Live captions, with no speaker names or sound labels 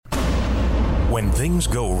When things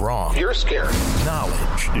go wrong, you're scared.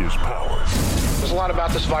 Knowledge is power. There's a lot about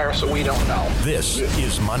this virus that we don't know. This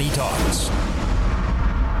is Money Talks.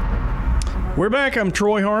 We're back. I'm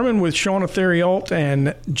Troy Harmon with Shauna Theriault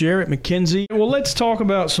and Jarrett McKenzie. Well, let's talk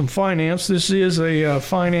about some finance. This is a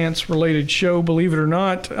finance-related show, believe it or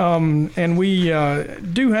not. And we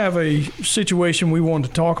do have a situation we wanted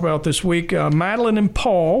to talk about this week. Madeline and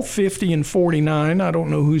Paul, 50 and 49. I don't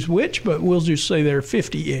know who's which, but we'll just say they're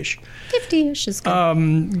 50-ish. 50-ish is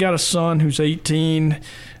good. Got a son who's 18.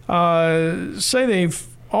 Say they've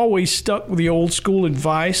always stuck with the old school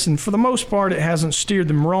advice, and for the most part, it hasn't steered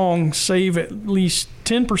them wrong. Save at least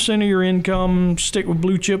 10% of your income, stick with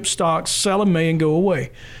blue chip stocks, sell in May, and go away.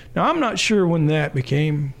 Now, I'm not sure when that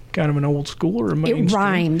became kind of an old school or a mainstream. It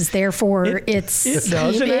rhymes, therefore it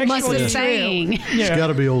does. It must be saying. Yeah. It's got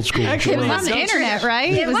to be old school. Actually, it was on the internet,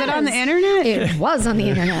 right? Was it on the internet? It was on the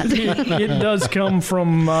internet. It does come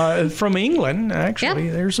from England, actually.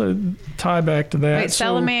 Yep. There's a tie back to that. Wait,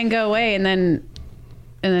 sell a man, go away, and then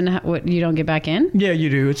what? You don't get back in? Yeah, you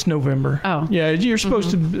do. It's November. Oh, yeah. You're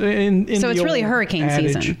supposed to. So it's really hurricane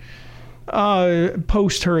season.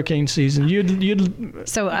 Post hurricane season, you'd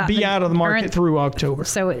be out of the market through October.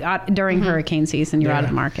 So during hurricane season, you're out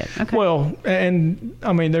of the market. Okay. Well, and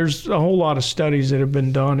I mean, there's a whole lot of studies that have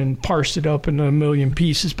been done and parsed it up into a million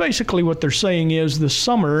pieces. Basically, what they're saying is the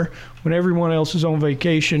summer, when everyone else is on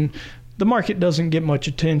vacation, the market doesn't get much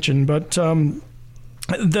attention, but.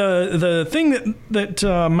 The thing that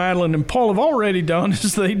Madeline and Paul have already done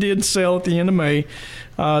is they did sell at the end of May,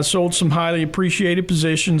 sold some highly appreciated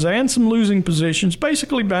positions and some losing positions,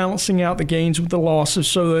 basically balancing out the gains with the losses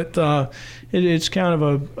so that it's kind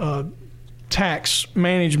of a tax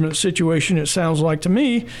management situation, it sounds like to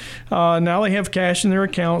me. Now they have cash in their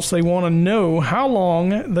accounts. They want to know how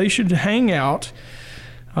long they should hang out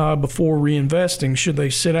before reinvesting. Should they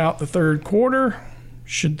sit out the third quarter?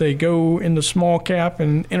 Should they go into small cap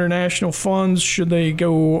and international funds? Should they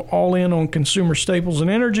go all in on consumer staples and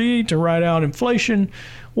energy to ride out inflation?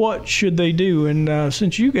 What should they do? And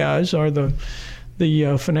since you guys are the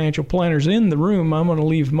financial planners in the room, I'm going to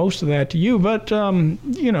leave most of that to you. But,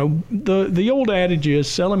 the old adage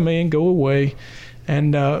is sell in May and go away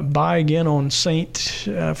and buy again on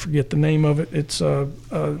I forget the name of it. It's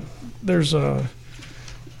there's a,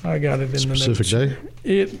 I got it in the specific day?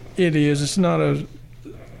 It is. It's not a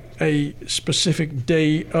specific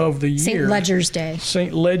day of the year. St. Ledger's Day.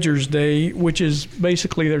 St. Ledger's Day, which is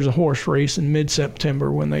basically there's a horse race in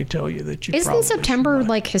mid-September when they tell you that you Isn't September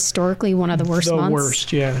like historically one of the worst months? The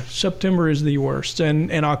worst, yeah. September is the worst,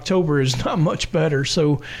 and October is not much better.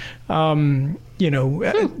 So, this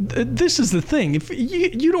is the thing. If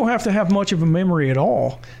you don't have to have much of a memory at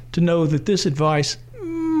all to know that this advice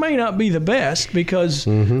may not be the best, because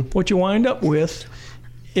what you wind up with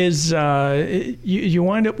is you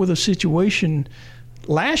wind up with a situation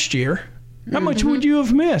last year. How much would you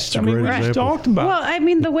have missed? I mean, we just talked about. Well, I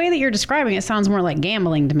mean, the way that you're describing it sounds more like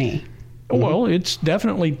gambling to me. Well, it's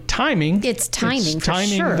definitely timing. It's timing, for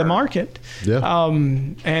timing sure. the market. Yeah.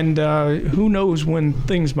 And who knows when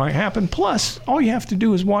things might happen. Plus, all you have to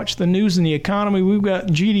do is watch the news and the economy. We've got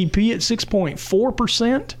GDP at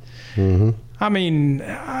 6.4%. I mean,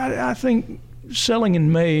 I think selling in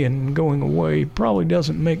May and going away probably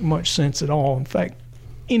doesn't make much sense at all. In fact,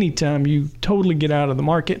 anytime you totally get out of the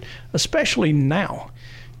market, especially now,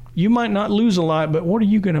 you might not lose a lot, but what are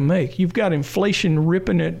you going to make? You've got inflation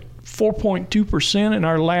ripping at 4.2% in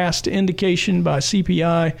our last indication by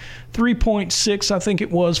CPI, 3.6 I think it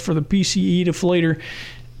was for the PCE deflator.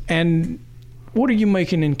 And what are you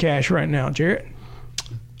making in cash right now, Jarrett?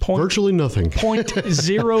 Virtually nothing.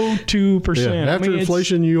 0.02%. Yeah, after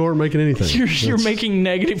inflation, you aren't making anything. You're making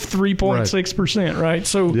negative 3.6%, right?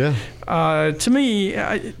 So, to me,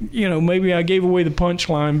 maybe I gave away the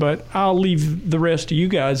punchline, but I'll leave the rest to you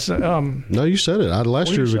guys. No, you said it.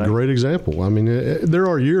 Last year is a great example. I mean, there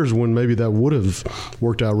are years when maybe that would have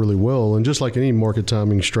worked out really well. And just like any market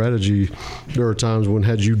timing strategy, there are times when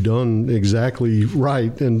had you done exactly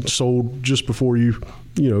right and sold just before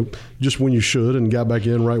just when you should and got back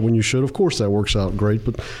in right when you should, of course that works out great,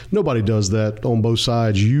 but nobody does that on both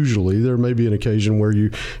sides usually. There may be an occasion where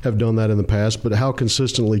you have done that in the past, but how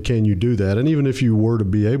consistently can you do that? And even if you were to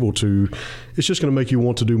be able to, it's just going to make you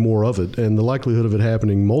want to do more of it, and the likelihood of it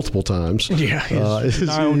happening multiple times is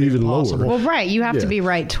even lower. Well, right, you have to be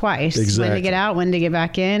right twice. Exactly. When to get out, when to get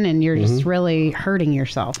back in, and you're just really hurting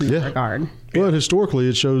yourself in that regard. Well, historically,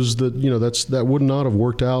 it shows that that would not have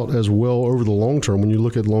worked out as well over the long term. When you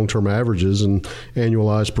look at long-term averages and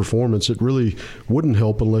annualized performance, it really wouldn't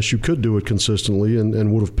help unless you could do it consistently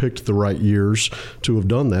and would have picked the right years to have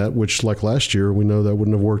done that, which like last year, we know that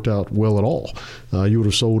wouldn't have worked out well at all. You would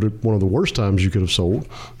have sold at one of the worst times you could have sold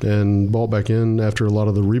and bought back in after a lot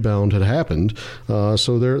of the rebound had happened.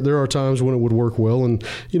 So there are times when it would work well. And,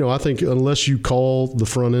 I think unless you call the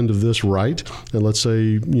front end of this right, and let's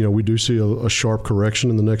say, we do see a sharp correction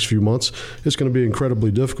in the next few months, it's going to be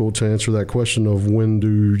incredibly difficult to answer that question of when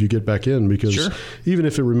do you get back in, because even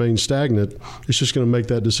if it remains stagnant, it's just going to make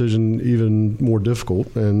that decision even more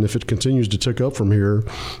difficult. And if it continues to tick up from here,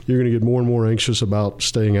 you're going to get more and more anxious about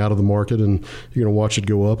staying out of the market, and you're going to watch it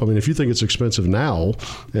go up. I mean, if you think it's expensive now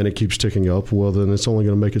and it keeps ticking up, well, then it's only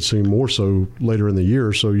going to make it seem more so later in the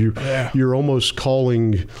year. So you're almost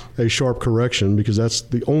calling a sharp correction, because that's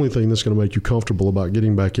the only thing that's going to make you comfortable about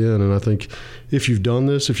getting back in. And I think if you've done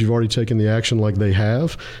this, if you've already taken the action like they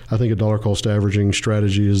have, I think a dollar cost averaging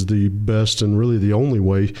strategy is the best and really the only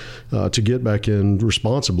way to get back in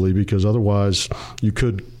responsibly, because otherwise you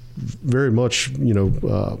could very much,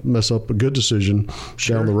 mess up a good decision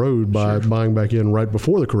down the road by buying back in right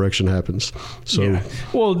before the correction happens. So,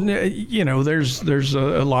 well, there's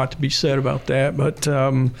a lot to be said about that, but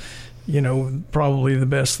probably the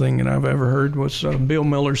best thing that I've ever heard was Bill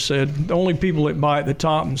Miller said, the only people that buy at the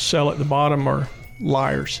top and sell at the bottom are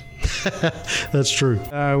liars. That's true.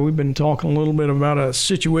 We've been talking a little bit about a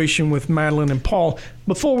situation with Madeline and Paul.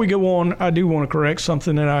 Before we go on, I do want to correct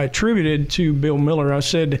something that I attributed to Bill Miller. I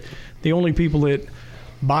said the only people that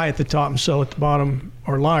buy at the top and sell at the bottom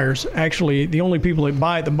are liars. Actually, the only people that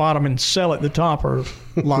buy at the bottom and sell at the top are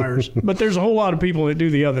liars. But there's a whole lot of people that do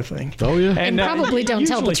the other thing. Oh, yeah. And probably don't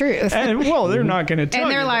tell the truth. Well, they're not going to tell you.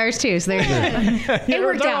 And they're liars, too. So It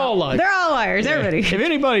worked out. All liars. They're all liars, everybody. If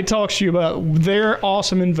anybody talks to you about their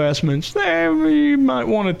awesome investments, you might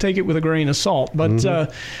want to take it with a grain of salt.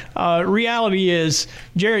 But reality is,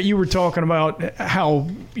 Jarrett, you were talking about how,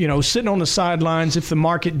 sitting on the sidelines, if the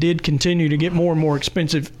market did continue to get more and more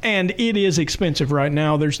expensive, and it is expensive right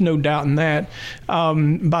now, there's no doubt in that,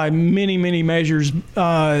 by many, many measures,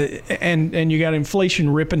 and you got inflation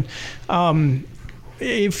ripping.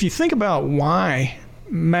 If you think about why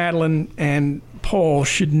Madeline and Paul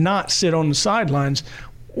should not sit on the sidelines,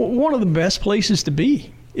 one of the best places to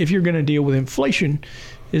be if you're going to deal with inflation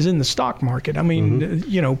is in the stock market. I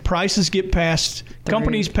mean, prices get passed,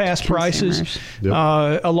 companies pass prices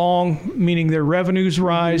along, meaning their revenues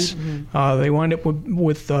rise. They wind up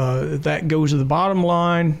with that goes to the bottom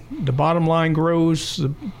line. The bottom line grows.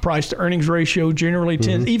 The price to earnings ratio generally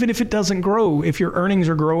tends, even if it doesn't grow, if your earnings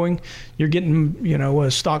are growing, you're getting, a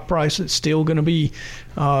stock price that's still going to be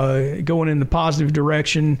going in the positive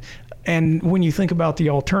direction. And when you think about the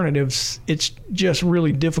alternatives, it's just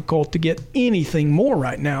really difficult to get anything more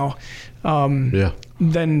right now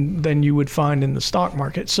than you would find in the stock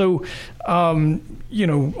market. So,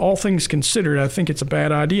 all things considered, I think it's a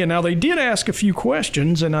bad idea. Now, they did ask a few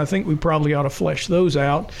questions, and I think we probably ought to flesh those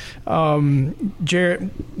out. Jarrett,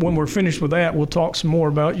 when we're finished with that, we'll talk some more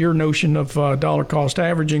about your notion of dollar cost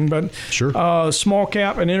averaging. But small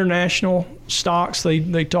cap and international stocks,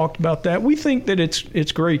 they talked about that. We think that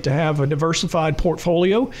it's great to have a diversified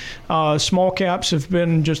portfolio. Small caps have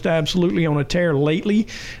been just absolutely on a tear lately.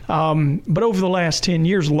 But over the last 10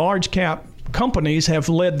 years, large cap companies have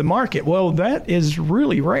led the market. Well, that is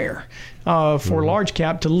really rare for large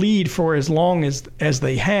cap to lead for as long as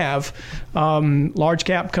they have. Large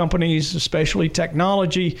cap companies, especially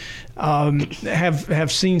technology,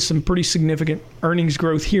 have seen some pretty significant earnings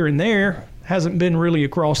growth here and there. Hasn't been really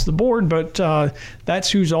across the board, but that's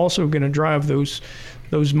who's also going to drive those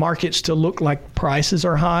markets to look like prices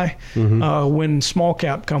are high when small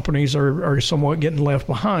cap companies are somewhat getting left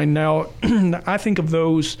behind. Now, I think of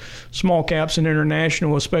those small caps and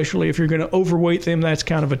international, especially if you're going to overweight them, that's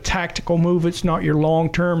kind of a tactical move. It's not your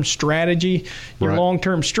long-term strategy. Your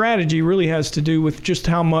long-term strategy really has to do with just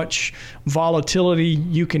how much volatility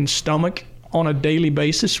you can stomach on a daily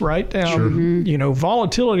basis, right?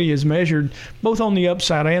 Volatility is measured both on the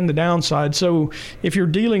upside and the downside. So if you're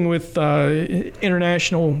dealing with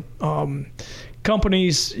international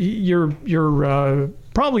companies, you're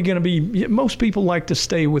probably going to be, most people like to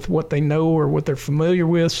stay with what they know or what they're familiar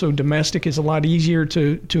with, so domestic is a lot easier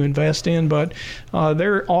to invest in, but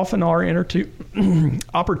there often are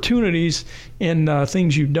opportunities in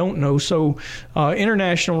things you don't know. So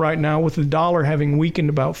international right now, with the dollar having weakened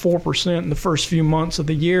about 4% in the first few months of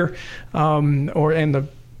the year, and the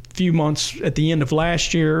few months at the end of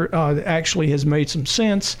last year actually has made some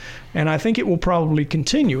sense, and I think it will probably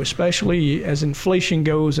continue, especially as inflation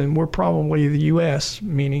goes, and we're probably the U.S.,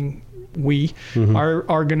 meaning we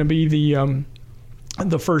are going to be the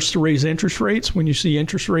the first to raise interest rates. When you see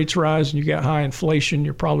interest rates rise and you got high inflation,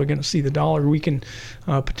 you're probably going to see the dollar weaken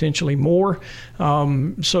potentially more.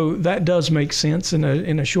 So that does make sense in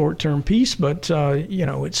a short-term piece, but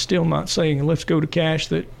it's still not saying let's go to cash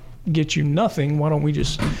that gets you nothing. Why don't we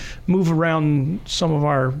just move around some of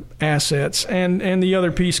our assets? And the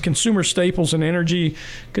other piece, consumer staples and energy.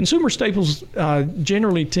 Consumer staples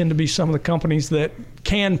generally tend to be some of the companies that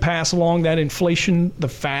can pass along that inflation the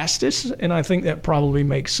fastest, and I think that probably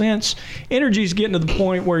makes sense. Energy is getting to the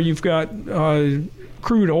point where you've got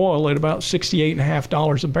crude oil at about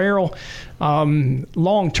 $68.50 a barrel.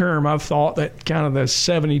 Long term, I've thought that kind of the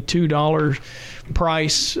 $72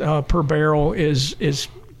 price per barrel is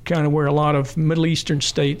kind of where a lot of Middle Eastern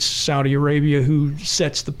states, Saudi Arabia, who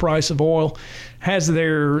sets the price of oil, has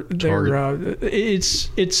their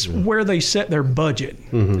it's where they set their budget.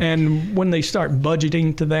 And when they start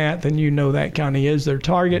budgeting to that, then that kind of is their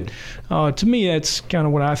target. To me, that's kind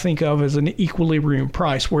of what I think of as an equilibrium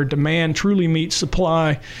price, where demand truly meets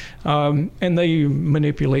supply, and they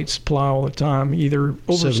manipulate supply all the time, either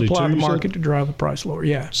oversupply the market to drive the price lower.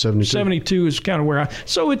 Yeah, 72 is kind of where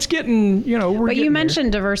so it's getting, But you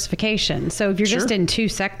mentioned diversification. So if you're just in two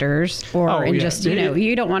sectors, or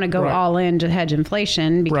you don't want to go all in to hedge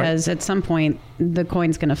inflation, because at some point the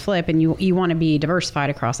coin's going to flip, and you want to be diversified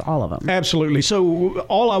across all of them. Absolutely. So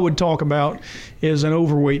all I would talk about is an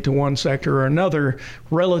overweight to one sector or another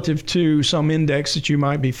relative to some index that you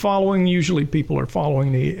might be following. Usually people are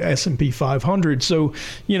following the S&P 500. So,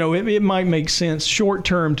 it might make sense short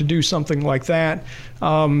term to do something like that.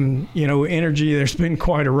 Energy, there's been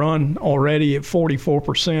quite a run already at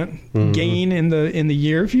 44% gain in the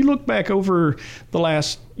year. If you look back over the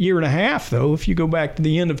last year and a half, though, if you go back to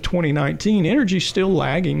the end of 2019, energy's still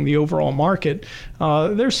lagging the overall market.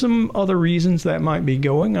 There's some other reasons that might be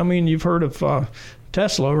going. I mean, you've heard of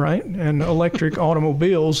Tesla, right? And electric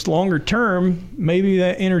automobiles. Longer term, maybe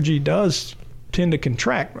that energy does tend to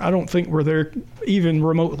contract. I don't think we're there even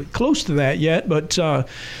remotely close to that yet, but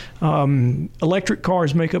electric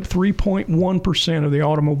cars make up 3.1% of the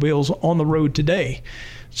automobiles on the road today.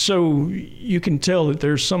 So you can tell that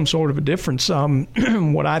there's some sort of a difference.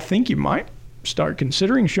 What I think you might start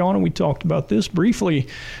considering, Sean, and we talked about this briefly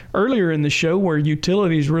earlier in the show, where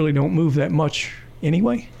utilities really don't move that much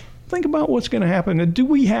anyway. Think about what's going to happen. Do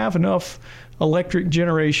we have enough electric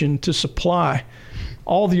generation to supply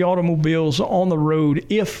all the automobiles on the road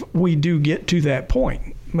if we do get to that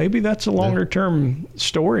point? Maybe that's a longer term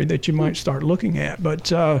story that you might start looking at.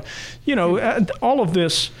 But, all of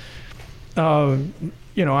this, I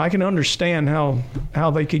can understand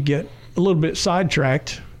how they could get a little bit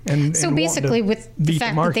sidetracked. So basically, with the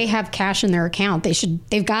fact that they have cash in their account,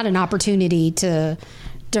 they've got an opportunity to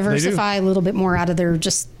diversify a little bit more out of their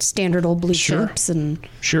just standard old blue chips.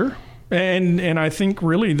 Sure. And I think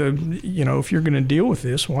really if you're going to deal with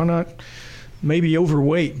this, why not maybe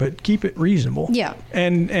overweight, but keep it reasonable. Yeah.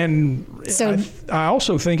 And so I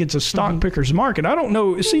also think it's a stock picker's market. I don't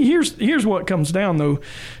know. See, here's what comes down though,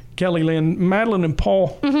 Kelly Lynn, Madeline and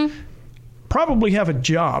Paul probably have a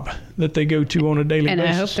job that they go to on a daily basis. And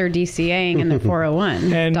I hope they're DCAing in the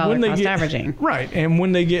 401 and dollar when they cost get, averaging. Right. And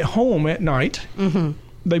when they get home at night,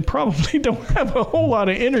 they probably don't have a whole lot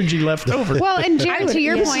of energy left over. Well, and Jared, to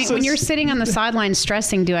your point, when you're sitting on the sidelines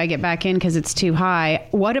stressing, do I get back in because it's too high?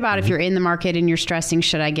 What about if you're in the market and you're stressing,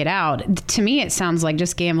 should I get out? To me, it sounds like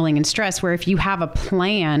just gambling and stress, where if you have a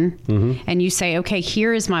plan and you say, okay,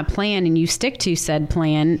 here is my plan, and you stick to said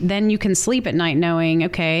plan, then you can sleep at night knowing,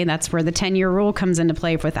 okay, that's where the 10-year rule comes into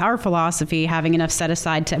play with our philosophy, having enough set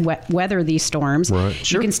aside to weather these storms.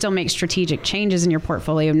 Right. You can still make strategic changes in your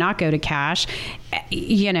portfolio, not go to cash.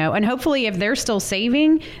 And hopefully if they're still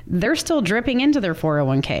saving, they're still dripping into their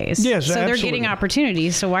 401ks. Yes, so absolutely. They're getting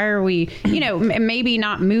opportunities. So why are we, maybe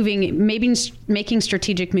not moving, maybe making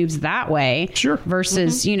strategic moves that way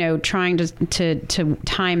versus, trying to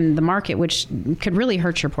time the market, which could really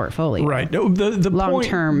hurt your portfolio. Right. The long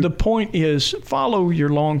term. The point is follow your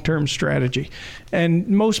long-term strategy. And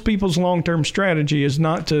most people's long-term strategy is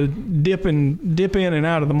not to dip in and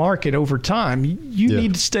out of the market over time. You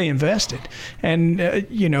need to stay invested. And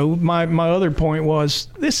my other point was,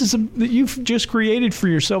 you've just created for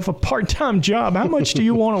yourself a part-time job. How much do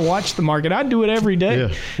you want to watch the market? I do it every day.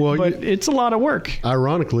 Yeah. Well, but it's a lot of work.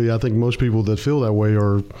 Ironically, I think most people that feel that way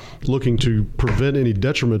are looking to prevent any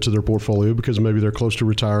detriment to their portfolio because maybe they're close to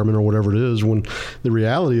retirement or whatever it is, when the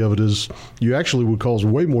reality of it is you actually would cause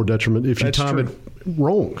way more detriment if you time it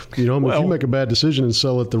wrong. If you make a bad decision and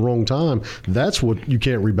sell at the wrong time, that's what you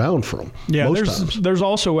can't rebound from. Yeah, there's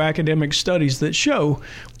also academic studies that show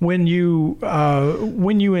when you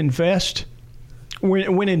invest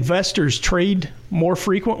when investors trade more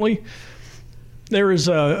frequently, there is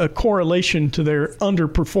a correlation to their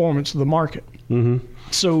underperformance of the market. Mm-hmm.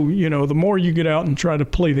 So, the more you get out and try to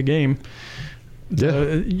play the game,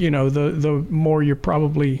 the more you're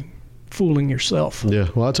probably fooling yourself. Yeah,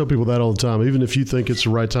 well, I tell people that all the time. Even if you think it's the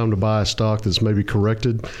right time to buy a stock that's maybe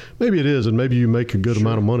corrected, maybe it is, and maybe you make a good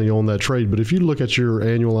amount of money on that trade. But if you look at your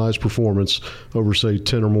annualized performance over, say,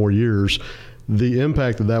 10 or more years, the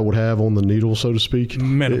impact that would have on the needle, so to speak,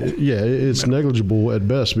 it's negligible at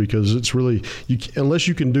best, because it's really, unless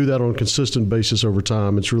you can do that on a consistent basis over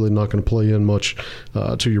time, it's really not going to play in much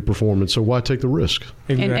to your performance. So why take the risk?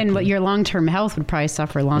 Exactly. And your long-term health would probably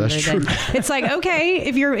suffer longer. That's true. It's like, okay,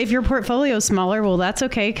 if your portfolio is smaller, well, that's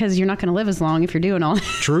okay, because you're not going to live as long if you're doing all that.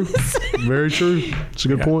 True. Very true. It's a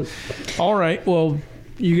good point. All right. Well,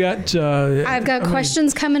 you got... I've got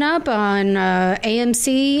questions coming up on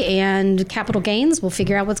AMC and capital gains. We'll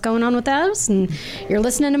figure out what's going on with those. And you're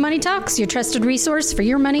listening to Money Talks, your trusted resource for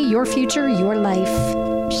your money, your future, your life.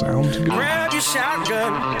 Sounds good. Grab your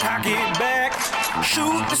shotgun, cock it back,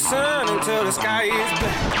 shoot the sun until the sky is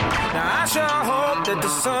black. Now I sure hope that the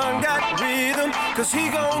sun got rhythm, cause he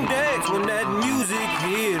gon' dance when that music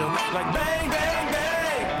hit him. Like bang, bang,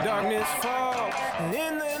 bang, darkness fall, and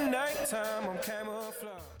in the nighttime I'm camouflage.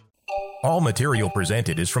 All material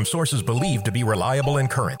presented is from sources believed to be reliable and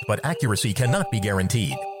current, but accuracy cannot be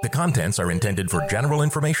guaranteed. The contents are intended for general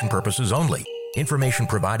information purposes only. Information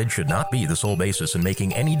provided should not be the sole basis in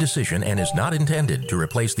making any decision and is not intended to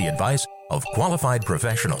replace the advice of qualified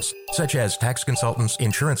professionals, such as tax consultants,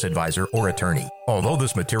 insurance advisor, or attorney. Although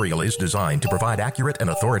this material is designed to provide accurate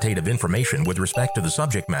and authoritative information with respect to the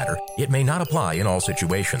subject matter, it may not apply in all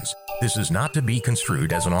situations. This is not to be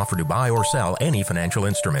construed as an offer to buy or sell any financial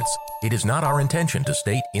instruments. It is not our intention to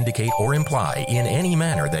state, indicate, or imply in any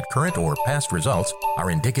manner that current or past results are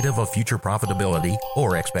indicative of future profitability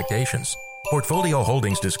or expectations. Portfolio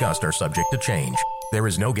holdings discussed are subject to change. There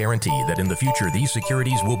is no guarantee that in the future these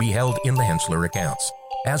securities will be held in the Henssler accounts.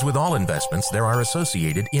 As with all investments, there are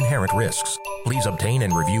associated inherent risks. Please obtain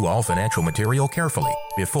and review all financial material carefully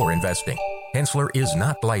before investing. Henssler is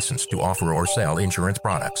not licensed to offer or sell insurance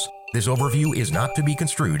products. This overview is not to be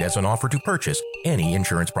construed as an offer to purchase any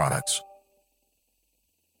insurance products.